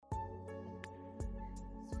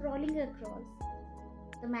sprawling across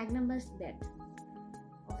the magnanimous bed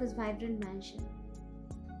of his vibrant mansion.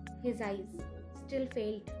 His eyes still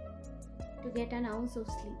failed to get an ounce of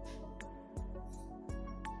sleep.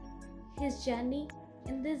 His journey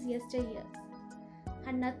in these yesteryears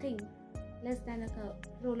had nothing less than a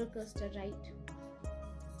roller coaster ride.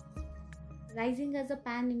 Rising as a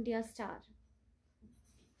pan-India star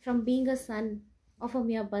from being a son of a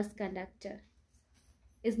mere bus conductor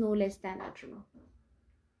is no less than a dream.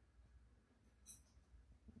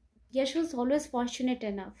 Yash was always fortunate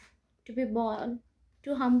enough to be born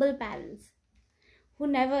to humble parents who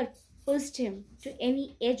never pushed him to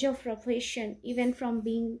any edge of profession, even from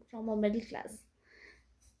being from a middle class,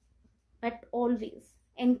 but always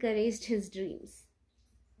encouraged his dreams.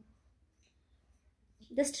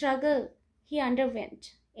 The struggle he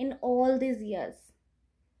underwent in all these years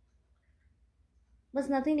was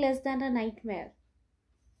nothing less than a nightmare.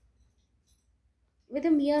 With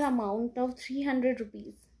a mere amount of 300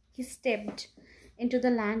 rupees, he stepped into the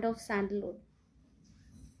land of sandalwood.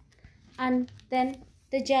 And then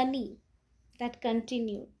the journey that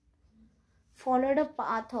continued followed a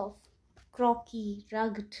path of crocky,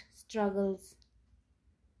 rugged struggles.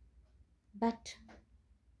 But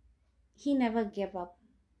he never gave up.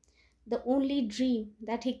 The only dream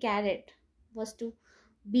that he carried was to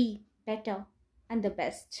be better and the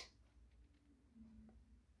best.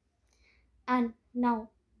 And now,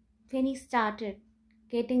 when he started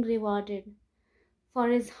getting rewarded for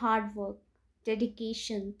his hard work,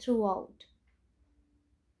 dedication throughout,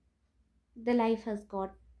 the life has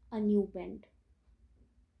got a new bend.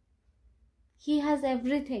 He has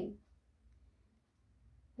everything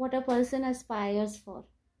what a person aspires for.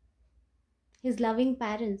 His loving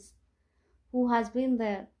parents, who has been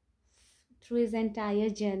there through his entire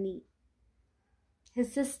journey.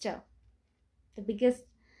 His sister, the biggest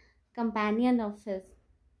companion of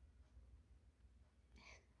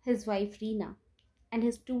his wife Reema, and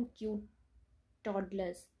his two cute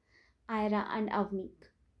toddlers, Ira and Avneek.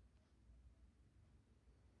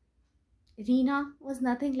 Reena was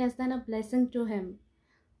nothing less than a blessing to him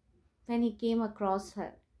when he came across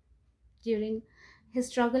her during his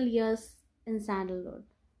struggle years in sandalwood.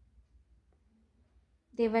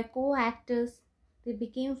 They were co-actors, they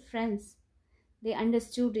became friends, they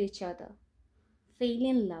understood each other, fell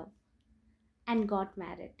in love, and got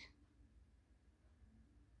married.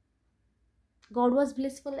 God was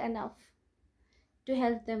blissful enough to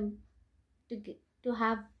help them to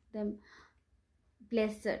have them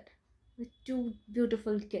blessed with two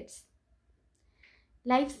beautiful kids.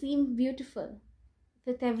 Life seemed beautiful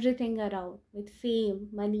with everything around, with fame,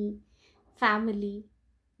 money, family,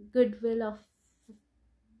 goodwill of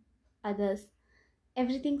others.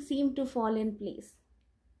 Everything seemed to fall in place.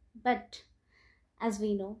 But as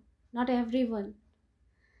we know, not everyone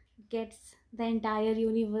gets the entire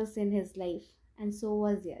universe in his life, and so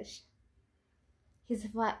was Yash. His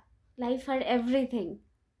life had everything,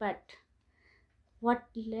 but what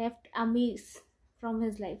left amiss from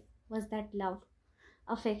his life was that love,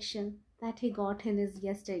 affection that he got in his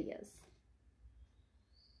yesteryears.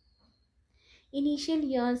 Initial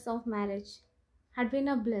years of marriage had been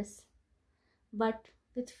a bliss, but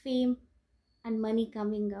with fame and money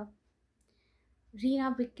coming up,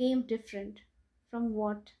 Reena became different from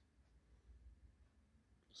what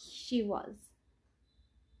she was.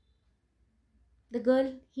 The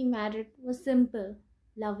girl he married was simple,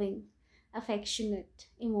 loving, affectionate,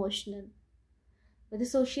 emotional. With the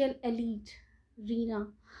social elite,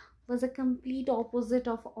 Reena was a complete opposite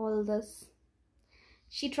of all this.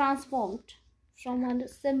 She transformed from a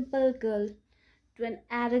simple girl to an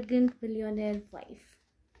arrogant billionaire wife.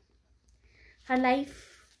 Her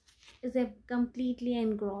life is completely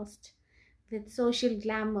engrossed with social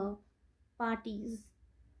glamour, parties,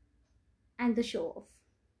 and the show off.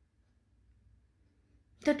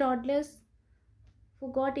 The toddlers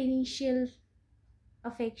who got initial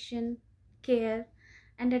affection, care,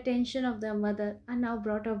 and attention of their mother are now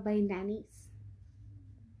brought up by nannies.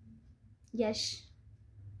 Yash,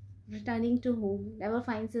 returning to home, never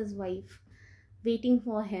finds his wife waiting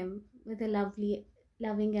for him with a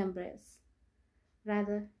loving embrace.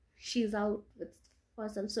 Rather, she's out for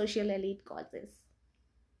some social elite causes.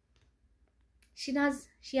 She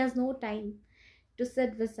has no time to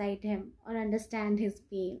sit beside him or understand his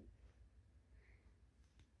pain.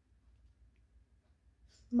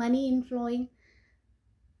 Money inflowing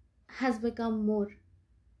has become more,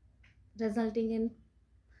 resulting in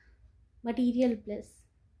material bliss,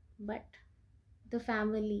 but the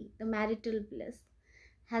family, the marital bliss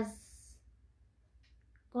has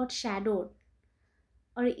got shadowed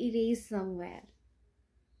or erased somewhere.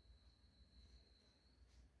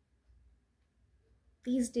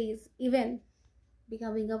 These days, even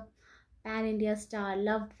becoming a pan India star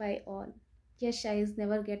loved by all, Yash eyes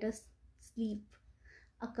never get a sleep,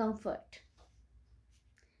 a comfort.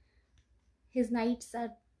 His nights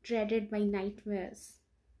are dreaded by nightmares.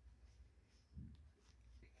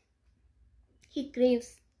 He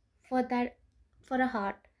craves for that for a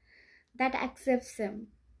heart that accepts him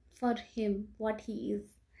for him what he is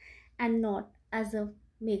and not as a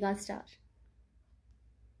megastar.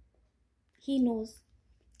 He knows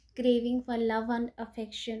craving for love and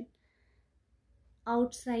affection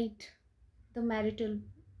outside the marital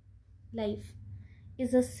life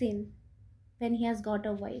is a sin when he has got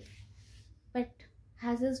a wife. But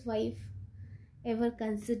has his wife ever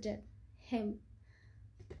considered him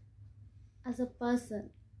as a person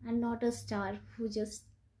and not a star who just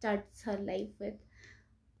starts her life with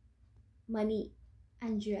money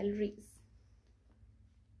and jewelries?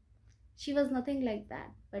 She was nothing like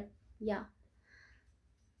that. But yeah,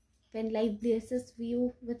 when life blesses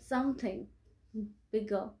you with something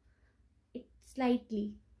bigger, it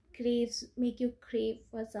slightly make you crave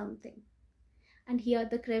for something. And here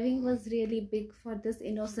the craving was really big for this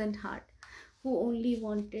innocent heart who only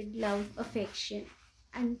wanted love, affection,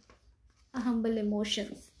 and humble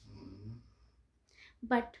emotions.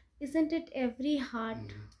 But isn't it every heart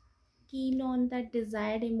keen on that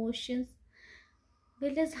desired emotions?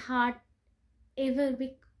 Will his heart ever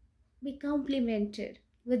be complimented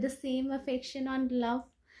with the same affection and love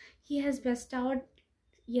he has bestowed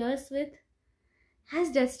years with? Has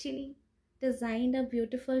destiny designed a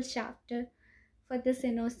beautiful chapter for this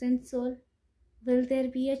innocent soul? Will there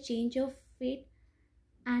be a change of fate,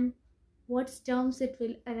 and what terms it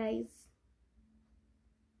will arise?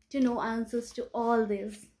 To know answers to all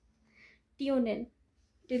this, tune in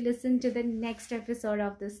to listen to the next episode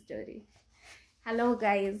of this story. Hello,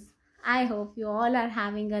 guys. I hope you all are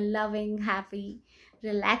having a loving, happy,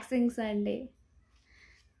 relaxing Sunday.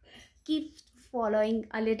 Keep following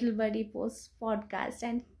a Little Birdie Post podcast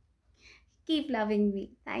and keep loving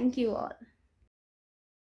me. Thank you all.